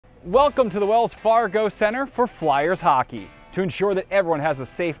Welcome to the Wells Fargo Center for Flyers Hockey. To ensure that everyone has a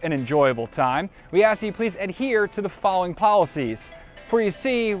safe and enjoyable time, we ask that you please adhere to the following policies. For you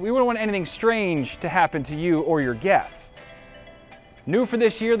see, we wouldn't want anything strange to happen to you or your guests. New for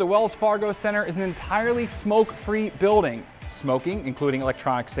this year, the Wells Fargo Center is an entirely smoke-free building. Smoking, including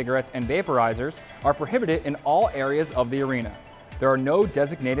electronic cigarettes and vaporizers, are prohibited in all areas of the arena. There are no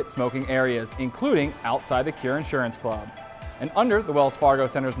designated smoking areas, including outside the Cure Insurance Club. And under the Wells Fargo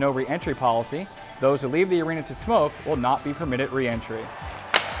Center's no re-entry policy, those who leave the arena to smoke will not be permitted re-entry.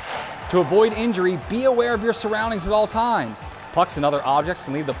 To avoid injury, be aware of your surroundings at all times. Pucks and other objects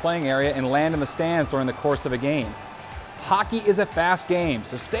can leave the playing area and land in the stands during the course of a game. Hockey is a fast game,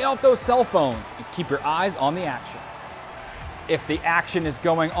 so stay off those cell phones and keep your eyes on the action. If the action is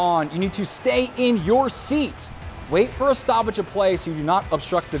going on, you need to stay in your seat. Wait for a stoppage of play so you do not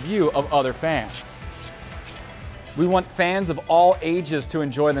obstruct the view of other fans. We want fans of all ages to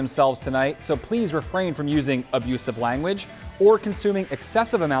enjoy themselves tonight, so please refrain from using abusive language or consuming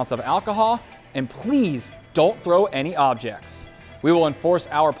excessive amounts of alcohol, and please don't throw any objects. We will enforce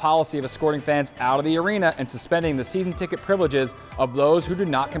our policy of escorting fans out of the arena and suspending the season ticket privileges of those who do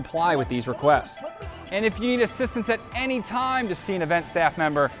not comply with these requests. And if you need assistance at any time, just see an event staff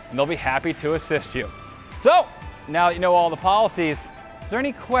member and they'll be happy to assist you. So, now that you know all the policies, is there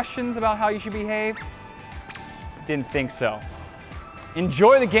any questions about how you should behave? Didn't think so.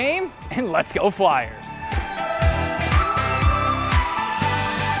 Enjoy the game and let's go Flyers!